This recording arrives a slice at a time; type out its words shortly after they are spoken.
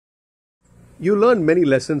You learn many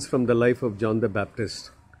lessons from the life of John the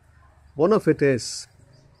Baptist. One of it is,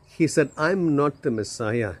 he said, I'm not the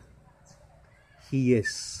Messiah. He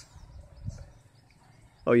is.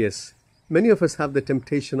 Oh yes, many of us have the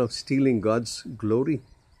temptation of stealing God's glory,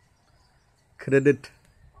 credit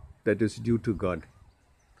that is due to God.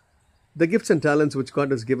 The gifts and talents which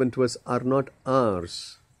God has given to us are not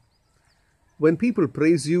ours. When people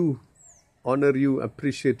praise you, honor you,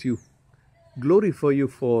 appreciate you, glorify you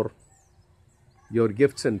for your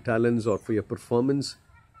gifts and talents or for your performance,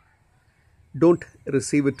 don't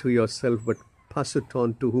receive it to yourself, but pass it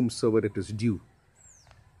on to whomsoever it is due.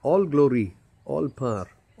 All glory, all power,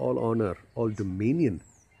 all honor, all dominion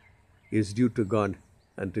is due to God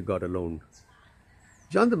and to God alone.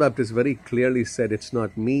 John the Baptist very clearly said, it's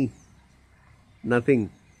not me,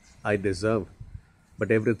 nothing I deserve,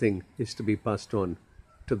 but everything is to be passed on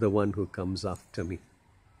to the one who comes after me.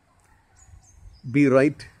 Be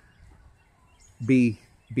right, be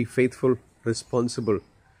faithful, responsible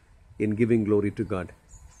in giving glory to God,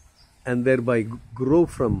 and thereby grow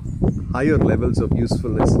from higher levels of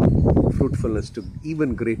usefulness, fruitfulness, to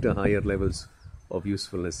even greater higher levels of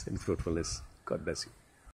usefulness and fruitfulness. God bless you.